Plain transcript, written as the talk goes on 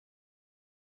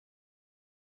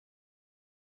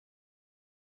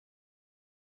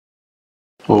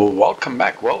Well, welcome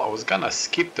back. Well, I was gonna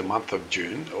skip the month of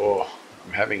June, or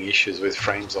I'm having issues with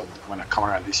frames on when I come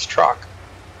around this truck.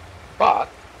 But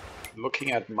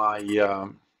looking at my,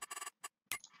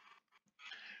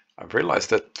 I've realized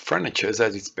that furniture is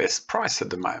at its best price at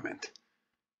the moment,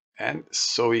 and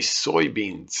so is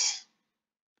soybeans.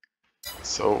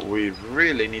 So we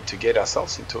really need to get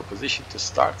ourselves into a position to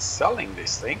start selling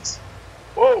these things.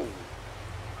 Whoa!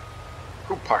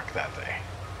 Who parked that there?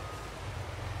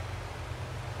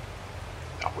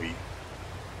 Are we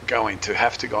going to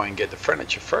have to go and get the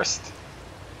furniture first?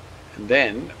 And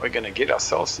then we're going to get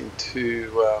ourselves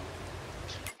into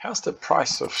how's the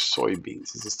price of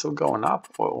soybeans? Is it still going up?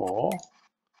 Or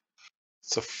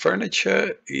so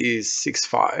furniture is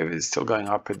 6.5, is still going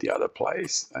up at the other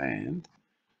place, and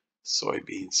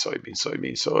soybeans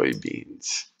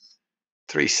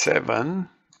 3.7.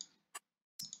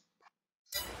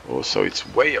 Oh, so it's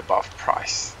way above the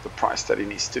price that it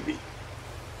needs to be.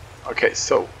 Okay,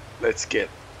 so let's get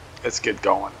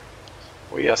going.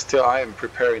 I am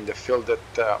preparing the field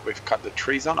that we've cut the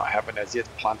trees on. I haven't as yet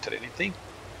planted anything.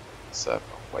 So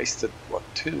I've wasted, what,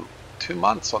 two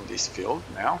months on this field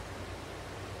now.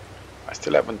 I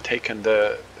still haven't taken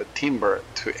the timber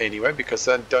to anywhere because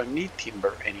I don't need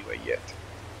timber anywhere yet.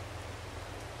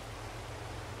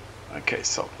 Okay,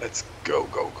 so let's go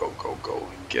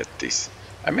and get this.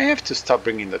 I may have to start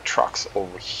bringing the trucks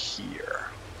over here.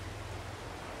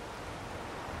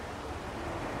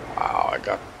 Wow, I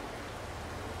got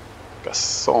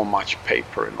so much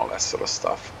paper and all that sort of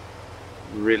stuff.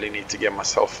 Really need to get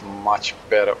myself much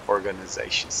better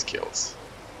organization skills.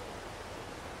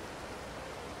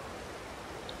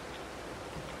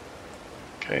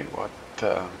 Okay, what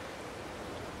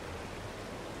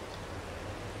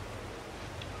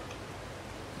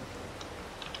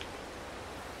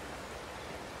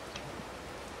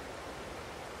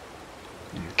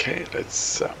okay,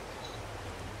 let's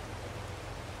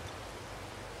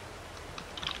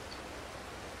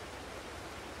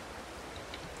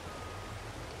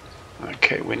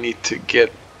okay, we need to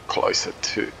get closer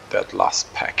to that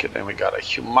last packet, and we got a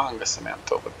humongous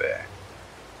amount over there.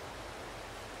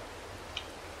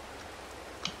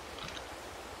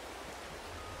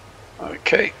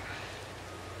 Okay.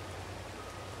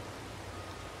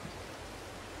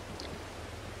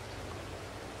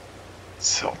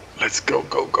 So let's go.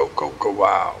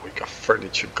 Wow, we got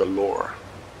furniture galore.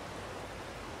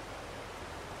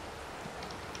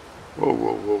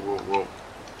 Whoa.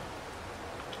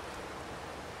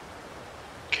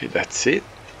 Okay, that's it.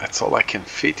 That's all I can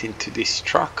fit into this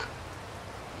truck.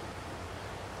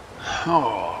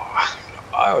 Oh,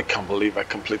 I can't believe I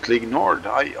completely ignored.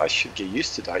 I should get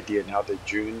used to the idea now that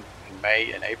June and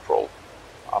May and April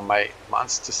are my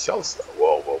months to sell stuff.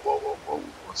 Whoa.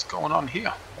 What's going on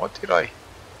here? What did I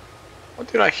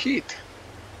hit?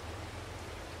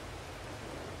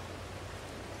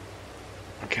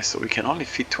 Okay, so we can only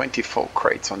fit 24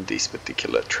 crates on this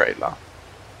particular trailer.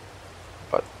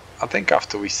 But I think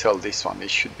after we sell this one, it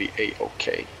should be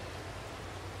a-okay.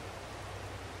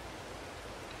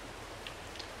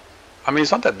 I mean,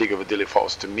 it's not that big of a deal if I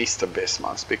was to miss the best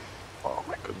months. Oh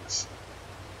my goodness.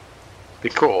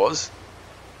 Because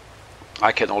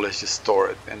I can always just store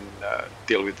it and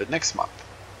deal with the next month.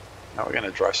 Now we're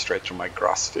gonna drive straight through my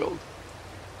grass field.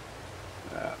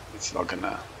 It's not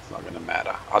gonna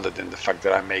matter, other than the fact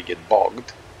that I may get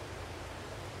bogged.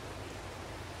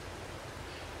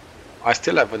 I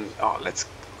still haven't.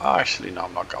 Actually, no,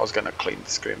 I'm not. I was gonna clean the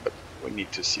screen, but we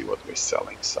need to see what we're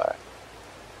selling, so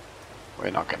we're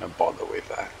not gonna bother with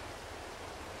that.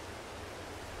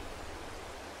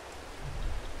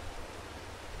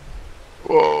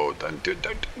 Whoa! Don't do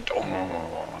that.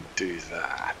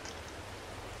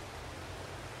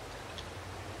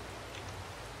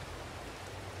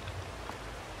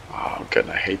 Oh, I'm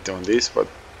gonna hate doing this, but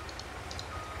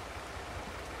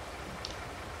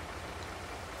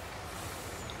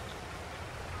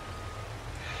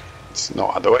it's no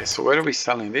other way. So where are we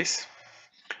selling this?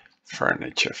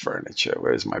 Furniture.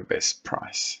 Where's my best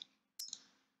price?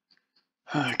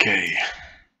 Okay.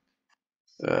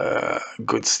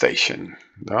 Good station.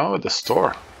 No, the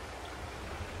store.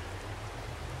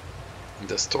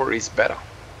 The store is better.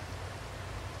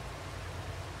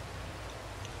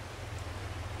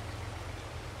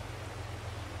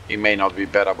 It may not be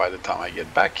better by the time I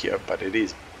get back here, but it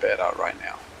is better right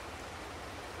now.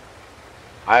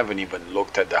 I haven't even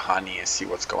looked at the honey and see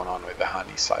what's going on with the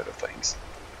honey side of things.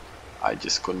 I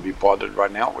just couldn't be bothered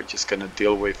right now. We're just gonna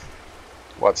deal with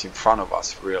what's in front of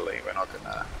us, really. We're not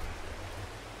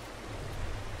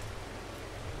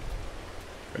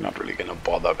really gonna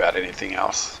bother about anything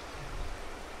else.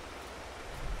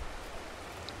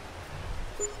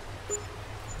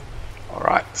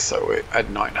 Right, so we're at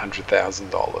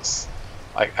 $900,000.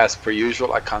 Like as per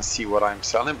usual, I can't see what I'm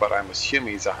selling, but I'm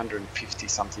assuming it's 150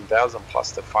 something thousand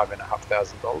plus the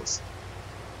 $5,500.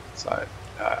 So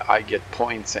I get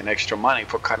points and extra money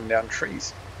for cutting down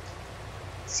trees.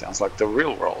 Sounds like the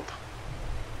real world,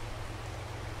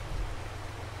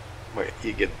 where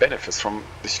you get benefits from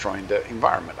destroying the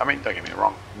environment. I mean, don't get me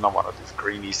wrong, I'm not one of these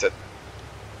greenies that,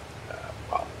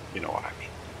 well, you know what I mean.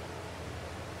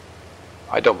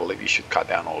 I don't believe you should cut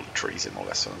down all the trees and all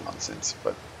that sort of nonsense,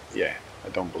 but yeah, I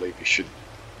don't believe you should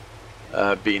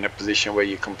be in a position where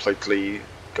you completely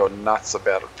go nuts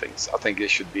about things. I think there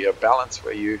should be a balance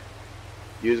where you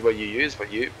use what you use, but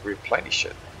you replenish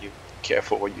it. You're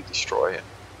careful what you destroy, and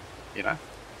you know,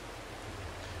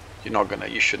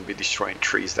 you shouldn't be destroying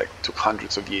trees that took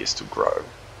hundreds of years to grow.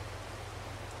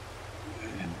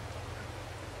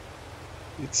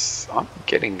 And I'm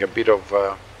getting a bit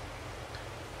of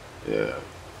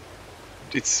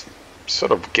it's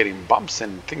sort of getting bumps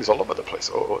and things all over the place.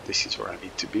 Oh, this is where I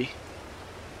need to be.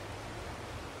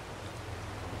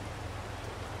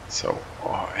 So,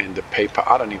 and the paper,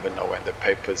 I don't even know when the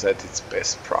paper is at its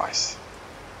best price.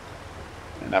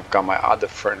 And I've got my other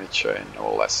furniture and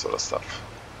all that sort of stuff.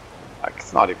 Like,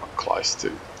 it's not even close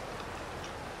to,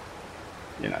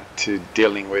 you know, to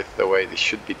dealing with the way they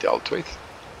should be dealt with.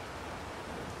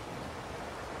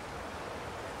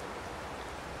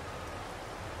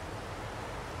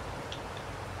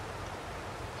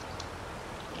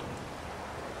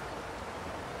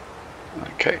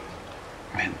 Okay,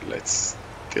 and let's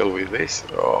deal with this.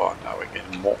 Oh, now we're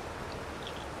getting more.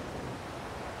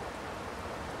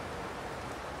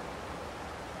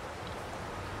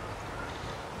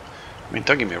 I mean,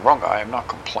 don't get me wrong, I am not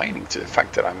complaining to the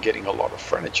fact that I'm getting a lot of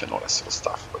furniture and all that sort of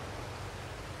stuff, but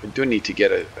I do need to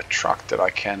get a truck that I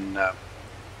can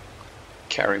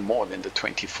carry more than the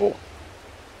 24.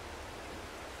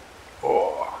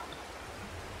 Oh,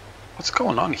 what's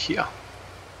going on here?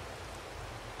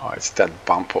 Oh, it's that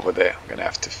bump over there. I'm gonna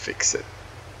have to fix it.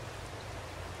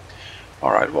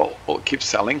 All right, well, we'll keep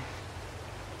selling.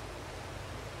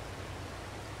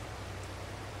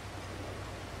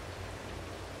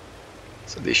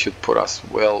 So this should put us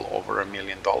well over $1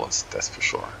 million, that's for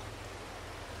sure.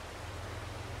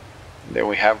 And then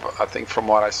we have, I think from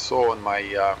what I saw in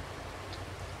my,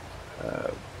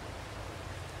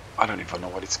 I don't even know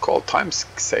what it's called, Time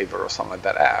Saver or something like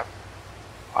that app,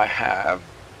 I have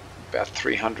about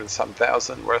 300 some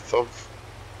thousand worth of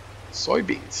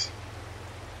soybeans.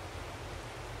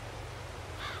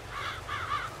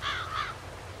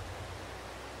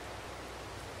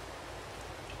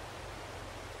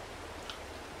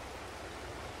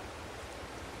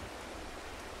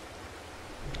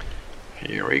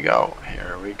 Here we go,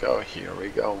 here we go, here we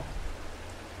go.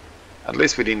 At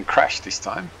least we didn't crash this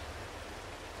time.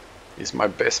 Is my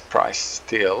best price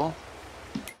still?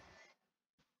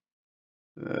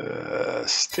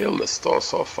 Still the store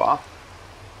so far.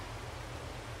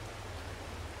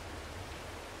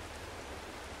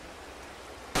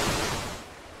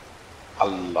 I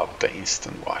love the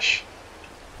instant wash.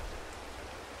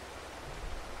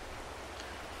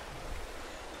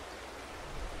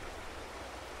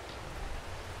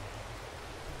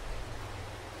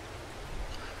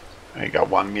 I got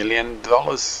 $1 million.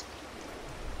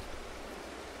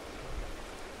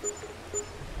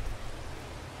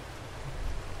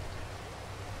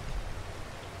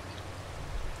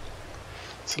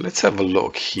 So let's have a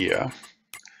look here.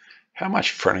 How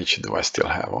much furniture do I still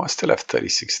have? Oh, I still have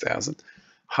 36,000.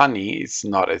 Honey is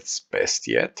not at its best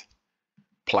yet.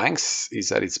 Planks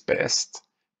is at its best.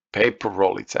 Paper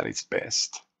roll is at its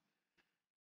best.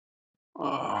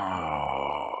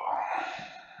 Oh,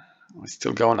 it's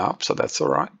still going up, so that's all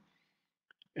right.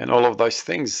 And all of those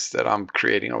things that I'm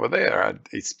creating over there are at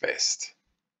its best.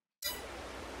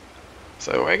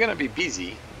 So we're going to be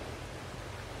busy.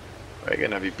 We're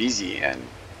going to be busy, and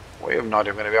we're not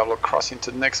even going to be able to cross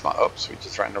into the next one. Oops, we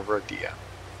just ran over a deer.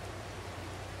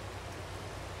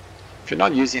 If you're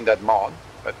not using that mod,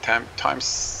 a time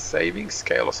saving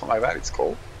scale or something like that, it's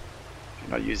called. If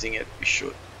you're not using it, you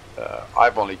should.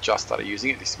 I've only just started using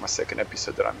it. This is my second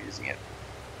episode that I'm using it,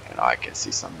 and I can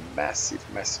see some massive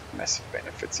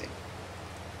benefits in.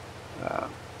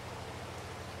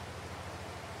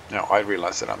 Now I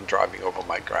realize that I'm driving over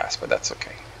my grass, but that's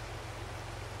okay.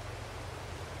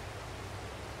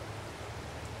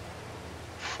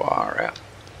 Far out.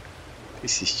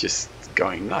 This is just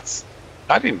going nuts.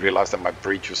 I didn't realize that my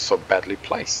bridge was so badly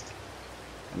placed.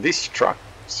 And this truck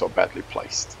so badly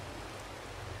placed.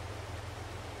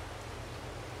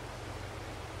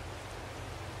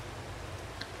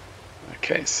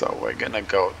 Okay, so we're gonna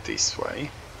go this way.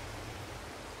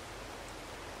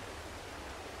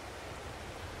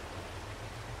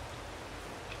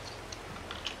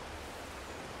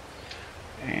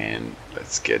 then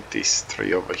let's get these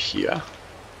 3 over here.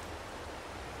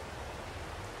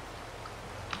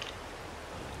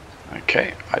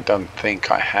 Okay, I don't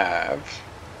think I have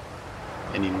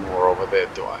any more over there,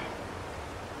 do I?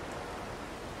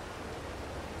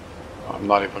 I'm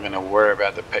not even going to worry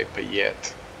about the paper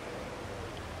yet.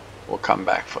 We'll come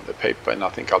back for the paper, and I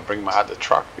think I'll bring my other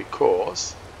truck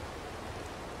because...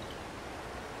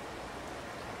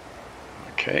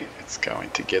 Okay, it's going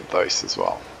to get those as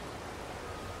well.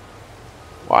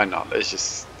 Why not? Let's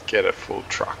just get a full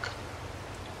truck.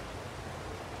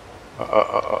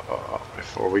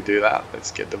 Before we do that,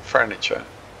 let's get the furniture.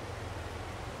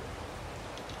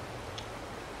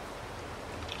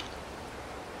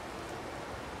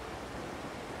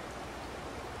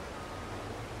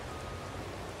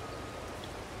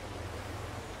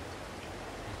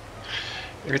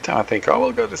 Every time I think, oh,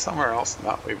 we'll go to somewhere else.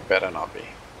 No, we better not be.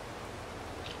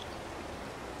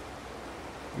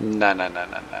 No,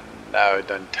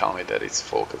 don't tell me that it's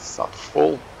full, because it's not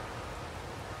full.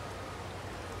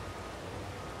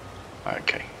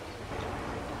 Okay.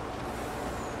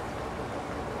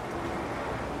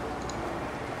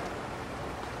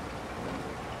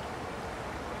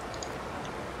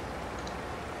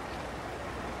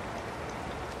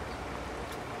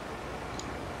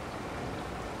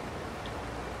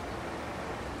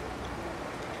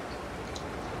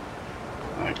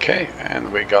 Okay,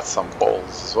 and we got some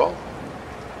balls as well.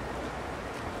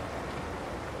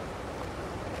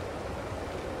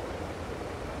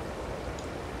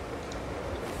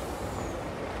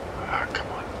 Ah, come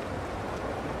on.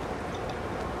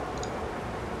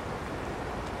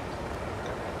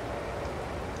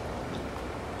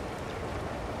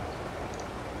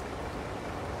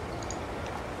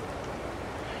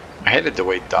 I hated the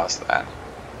way it does that.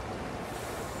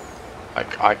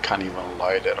 Like, I can't even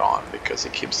load it on because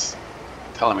it keeps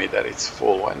telling me that it's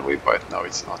full when we both know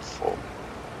it's not full.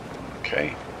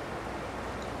 Okay.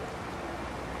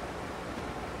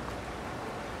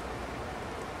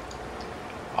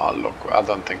 Oh look, I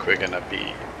don't think we're gonna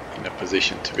be in a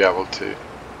position to be able to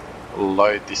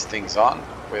load these things on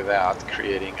without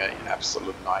creating an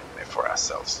absolute nightmare for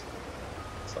ourselves.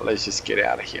 So let's just get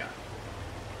out of here.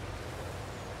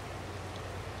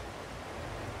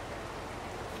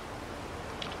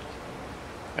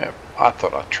 Yeah, I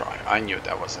thought I'd try. I knew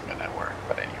that wasn't going to work,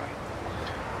 but anyway.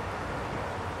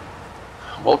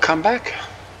 We'll come back.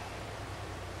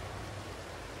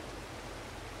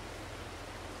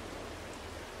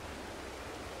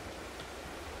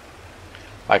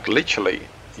 Like literally,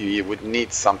 you would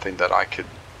need something that I could,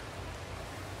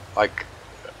 like,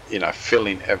 you know, fill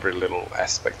in every little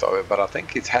aspect of it, but I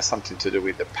think it has something to do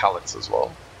with the pallets as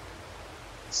well.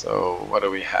 So what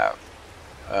do we have?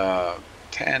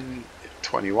 10,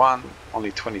 21,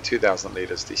 only 22,000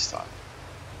 liters this time.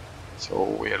 So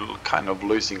we're kind of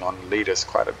losing on liters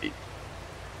quite a bit.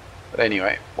 But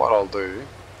anyway, what I'll do,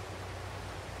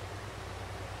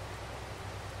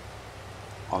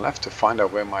 I'll have to find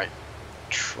out where my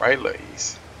trailer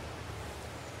is.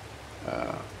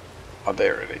 Oh,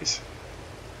 there it is.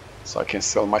 So I can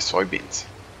sell my soybeans.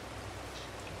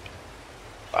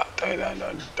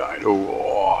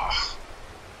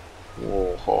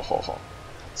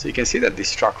 So you can see that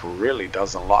this truck really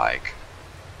doesn't like,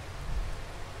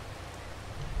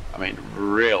 I mean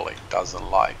really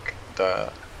doesn't like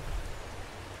the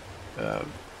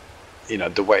you know,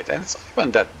 the weight, and it's not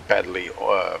even that badly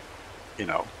you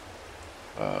know,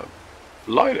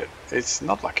 loaded. It's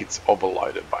not like it's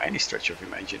overloaded by any stretch of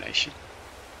imagination.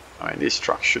 I mean, this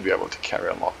truck should be able to carry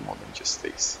a lot more than just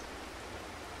this.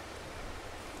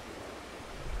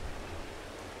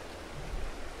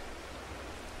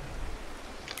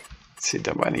 See,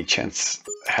 do by any chance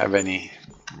have any?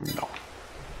 No.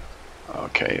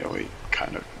 Okay, we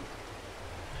kind of,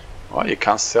 well, you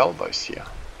can't sell those here.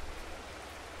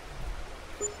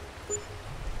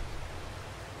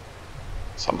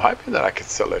 So I'm hoping that I could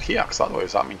sell it here, because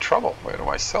otherwise I'm in trouble. Where do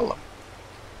I sell them?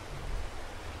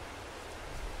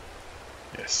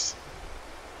 Yes.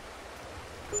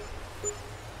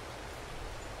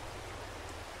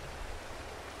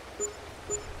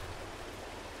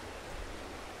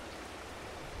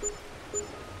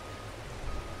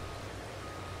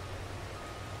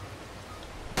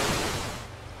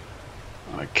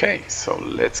 Okay, so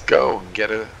let's go and get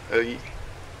a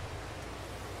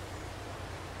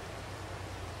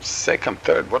second,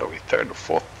 third, what are we, third or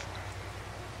fourth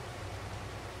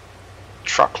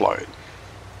truckload.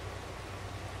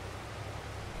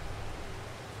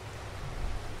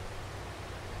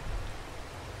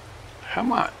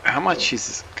 How much is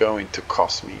this going to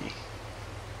cost me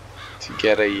to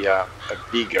get a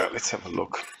bigger, let's have a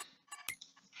look.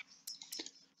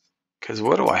 Because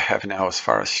what do I have now as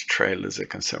far as trailers are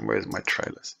concerned? Where's my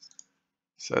trailers?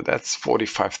 So that's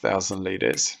 45,000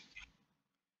 liters.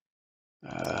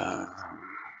 No,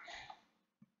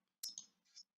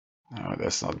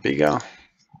 that's not bigger.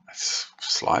 It's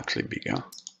slightly bigger. I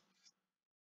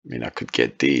mean, I could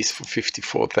get these for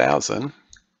 54,000.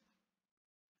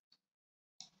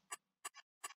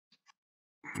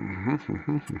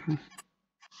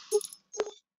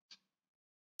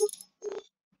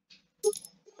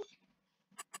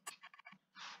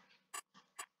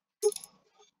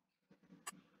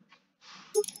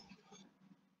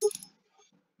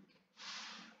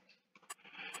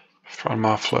 Front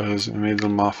mufflers, middle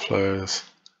mufflers.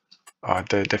 Oh,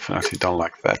 they definitely don't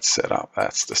like that setup.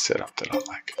 That's the setup that I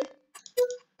like.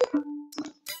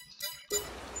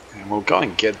 And we'll go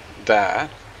and get that.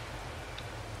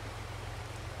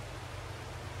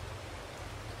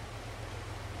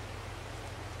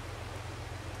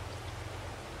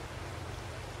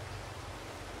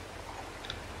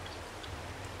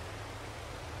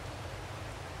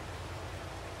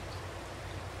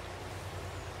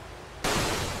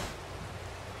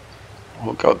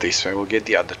 We'll go this way. We'll get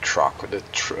the other truck with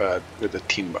the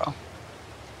timber,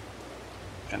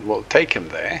 and we'll take him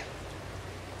there.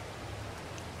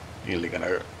 Nearly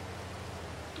gonna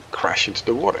crash into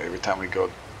the water every time we go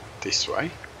this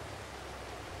way.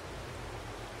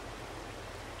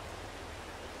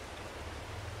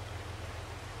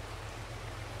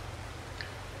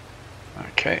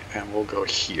 Okay, and we'll go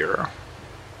here.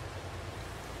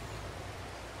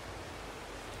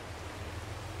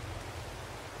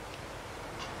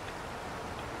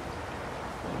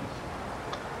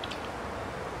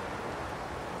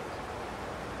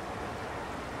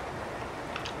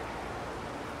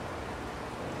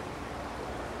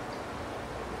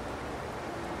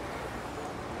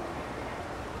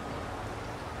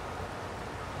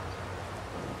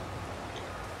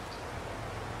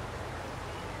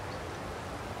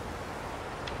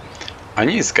 I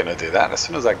knew it's gonna do that. As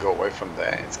soon as I go away from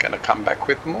there, it's gonna come back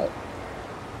with more.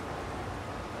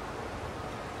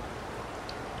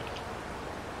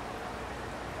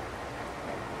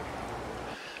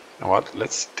 You know what?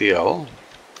 Let's deal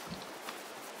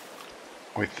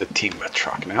with the timber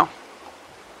truck now.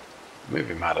 Move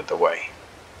him out of the way.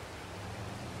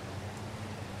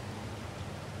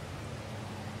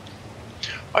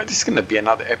 Oh, this is gonna be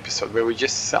another episode where we're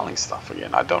just selling stuff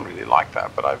again. I don't really like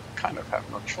that, but I kind of have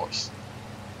no choice.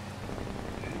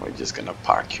 We're just gonna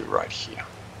park you right here.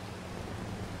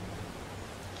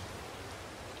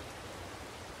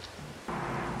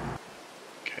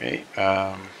 Okay,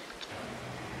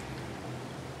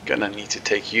 gonna need to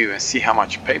take you and see how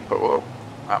much paper, or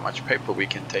how much paper we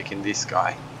can take in this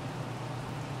guy.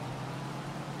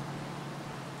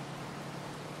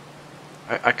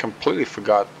 I completely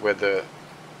forgot whether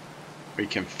we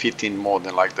can fit in more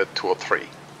than like the 2 or 3.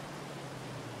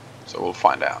 So we'll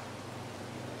find out.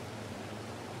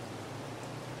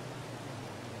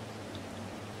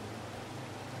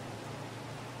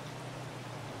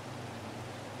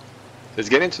 It's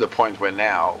getting to the point where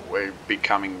now we're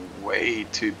becoming way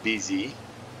too busy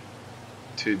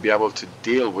to be able to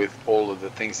deal with all of the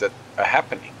things that are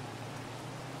happening.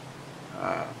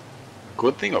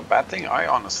 Good thing or bad thing, I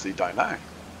honestly don't know.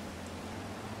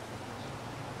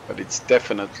 But it's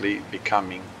definitely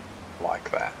becoming like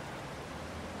that.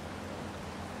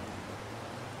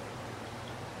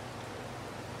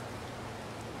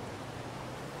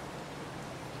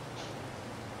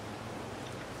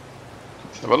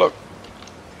 Let's have a look.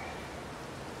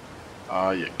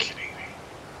 Oh, you're kidding me.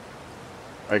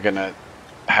 We're gonna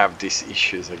have these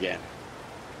issues again.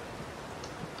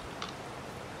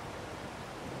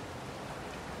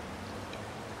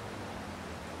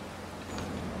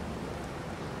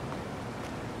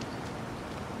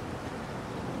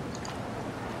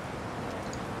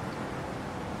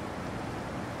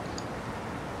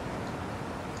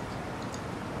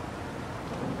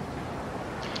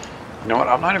 You know what?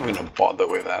 I'm not even gonna bother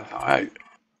with that. I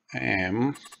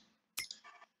am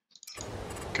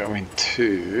going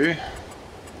to...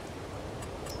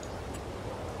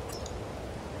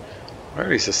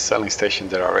 Where is the selling station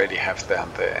that I already have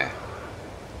down there?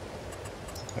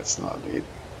 That's not it.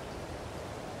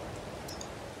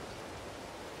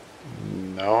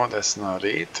 No, that's not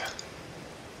it.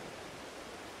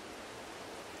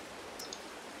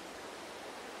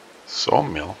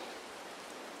 Sawmill.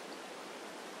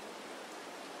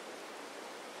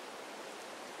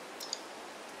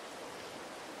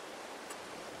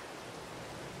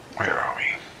 Where are we?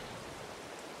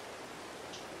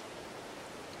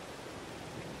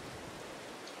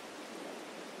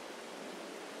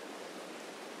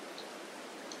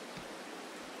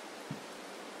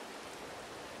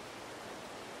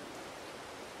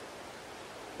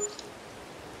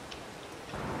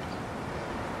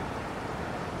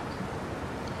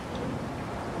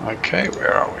 Okay,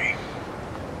 where are we?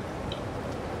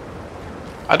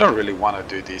 I don't really want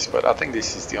to do this, but I think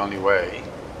this is the only way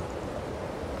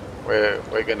where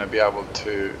we're going to be able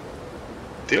to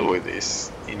deal with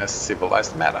this in a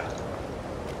civilized manner.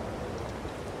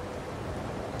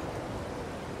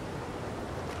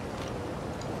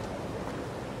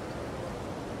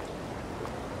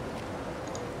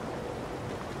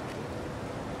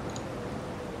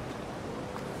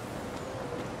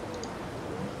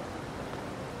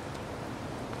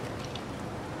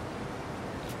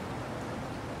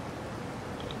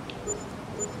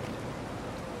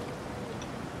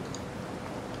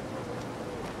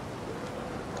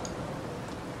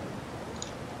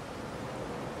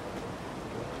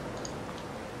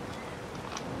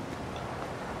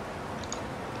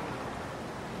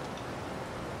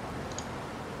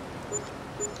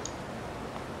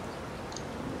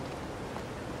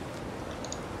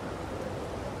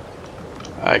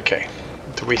 Okay,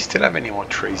 do we still have any more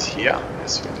trees here?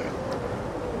 Yes, we do.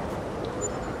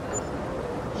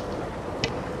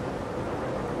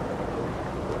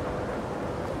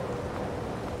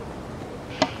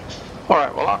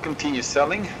 Alright, well, I'll continue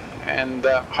selling, and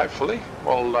hopefully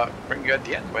we'll bring you at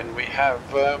the end when we have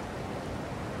a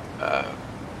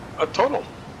total.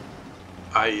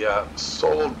 I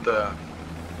sold the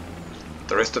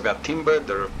rest of our timber,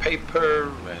 the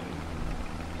paper, and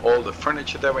all the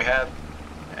furniture that we had,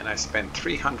 and I spent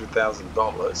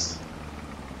 $300,000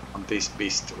 on this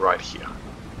beast right here.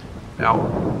 Now,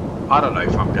 I don't know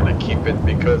if I'm gonna keep it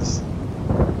because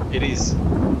it is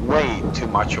way too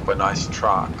much of a nice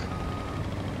truck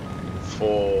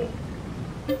for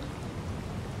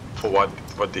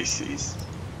what this is.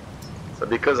 So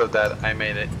because of that, I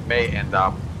may end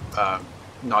up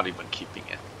not even keeping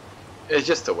it. It's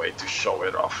just a way to show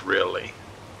it off, really.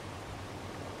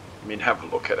 I mean, have a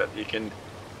look at it. You can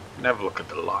have a look at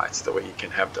the lights, the way you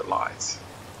can have the lights.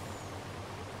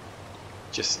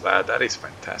 Just that is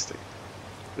fantastic.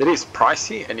 It is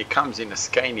pricey, and it comes in a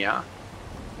Scania,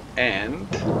 and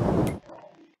it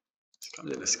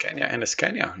comes in a Scania and a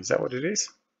Scania. Is that what it is?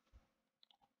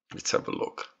 Let's have a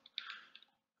look.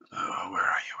 Where are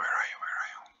you? Where are you? Where are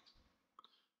you?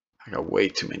 I got way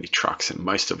too many trucks, and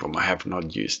most of them I have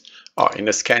not used. Oh, in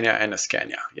a Scania and a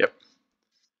Scania. Yep.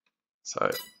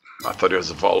 So I thought it was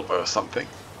a Volvo or something,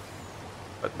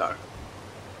 but no.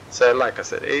 So like I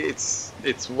said,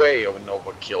 it's way of an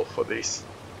overkill for this.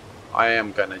 I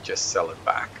am gonna just sell it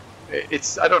back.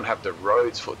 I don't have the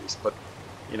roads for this, but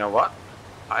you know what?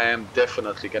 I am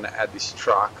definitely gonna add this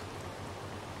truck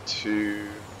to,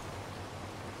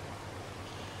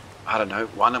 I don't know,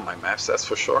 one of my maps, that's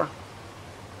for sure.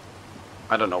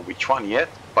 I don't know which one yet,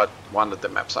 but one of the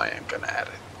maps I am gonna add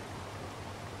it.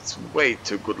 It's way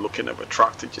too good looking of a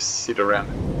truck to just sit around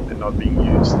and not being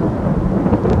used.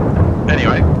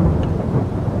 Anyway,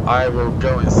 I will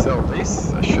go and sell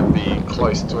this. I should be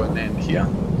close to an end here.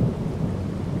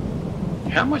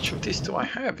 How much of this do I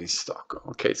have in stock?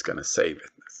 Okay, it's gonna save it.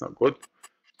 That's not good.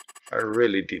 I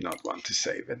really did not want to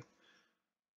save it.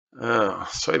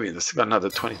 Soybeans, I got another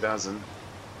 20,000.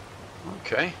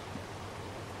 Okay.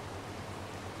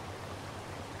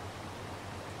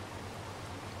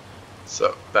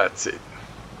 So that's it.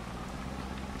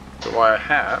 So what I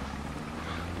have,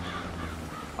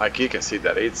 like you can see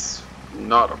that it's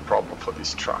not a problem for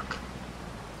this truck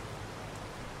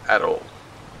at all.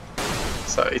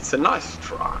 So it's a nice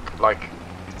truck, like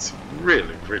it's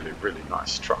really, really, really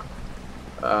nice truck.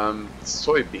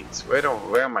 Soybeans,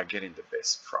 where am I getting the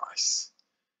best price?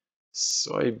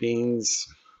 Soybeans,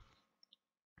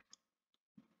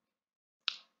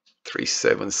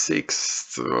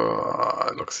 376.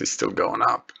 Looks it's still going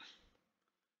up.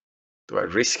 Do I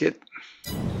risk it?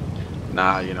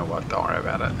 Nah, you know what? Don't worry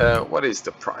about it. What is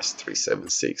the price?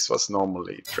 376 was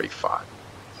normally 35,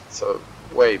 so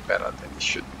way better than it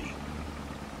should be.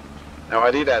 Now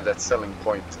I did add that selling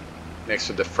point next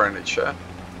to the furniture.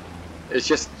 It's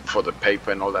just for the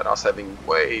paper and all that. I was having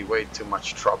way too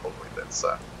much trouble with it,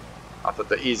 so I thought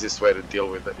the easiest way to deal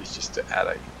with it is just to add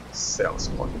a sales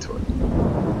point to it.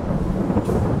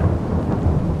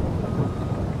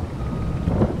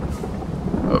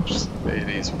 Oops, it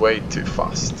is way too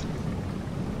fast.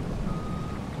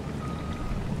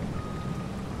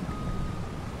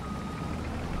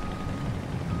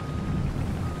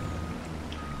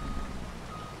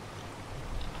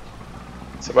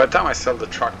 So by the time I sell the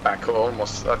truck back,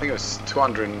 almost, I think it was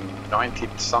 290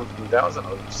 something thousand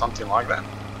or something like that.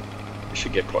 We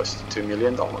should get close to $2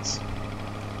 million.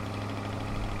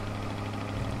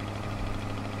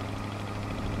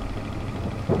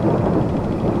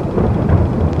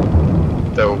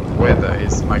 The weather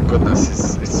is is, my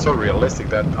goodness, it's so realistic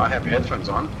that I have headphones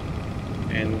on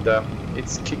and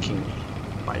it's kicking me.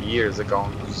 My ears are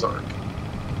going berserk.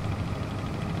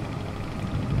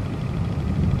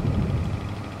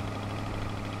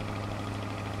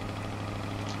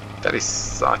 That is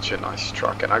such a nice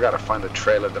truck, and I gotta find a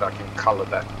trailer that I can color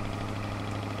that.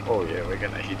 Oh yeah, we're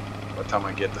gonna hit, by the time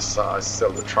I get the size,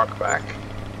 sell the truck back.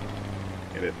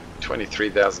 Get a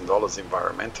 $23,000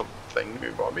 environmental thing,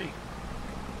 Bobby.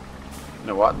 You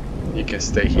know what? You can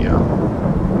stay here.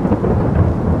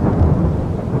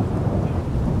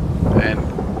 And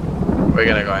we're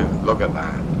gonna go and look at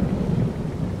that.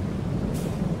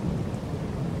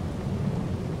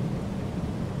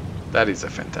 That is a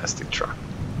fantastic truck.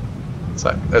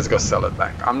 So let's go sell it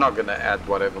back. I'm not gonna add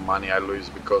whatever money I lose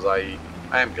because I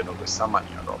am gonna lose some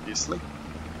money on it, obviously.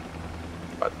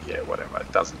 But yeah, whatever,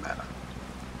 it doesn't matter.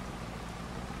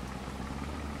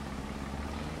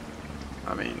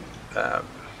 I mean,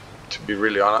 to be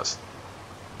really honest,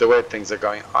 the way things are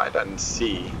going, I don't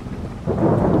see.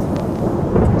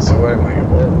 So where am I?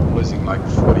 Oh, losing like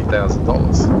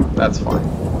 $40,000. That's fine.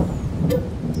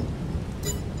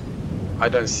 I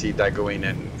don't see Daggerwin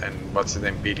and what's his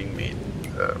name beating me.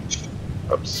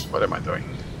 Oops, what am I doing?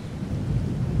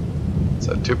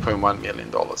 So $2.1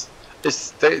 million.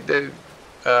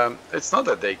 It's not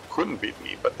that they couldn't beat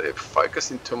me, but they're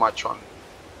focusing too much on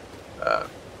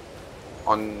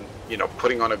you know,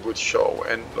 putting on a good show.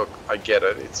 And look, I get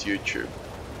it, it's YouTube,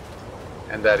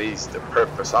 and that is the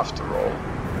purpose after all.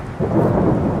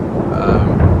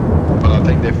 But I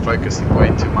think they're focusing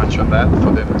way too much on that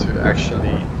for them to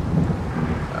actually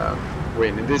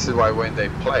win. And this is why when they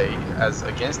play as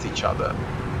against each other,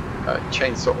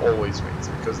 Chainsaw always wins,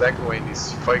 because Daggerwin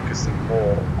is focusing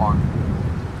more on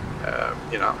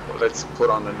you know, let's put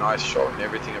on a nice show and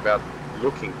everything about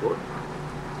looking good,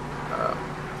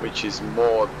 which is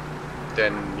more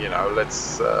than, you know,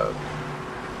 let's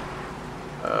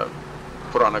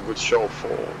put on a good show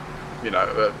for, you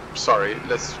know, sorry,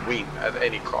 let's win at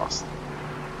any cost.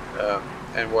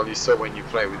 And well, you saw when you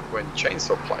play with, when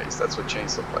Chainsaw plays, that's what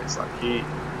Chainsaw plays like. He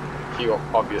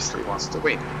obviously wants to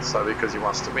win. So because he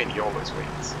wants to win, he always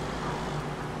wins.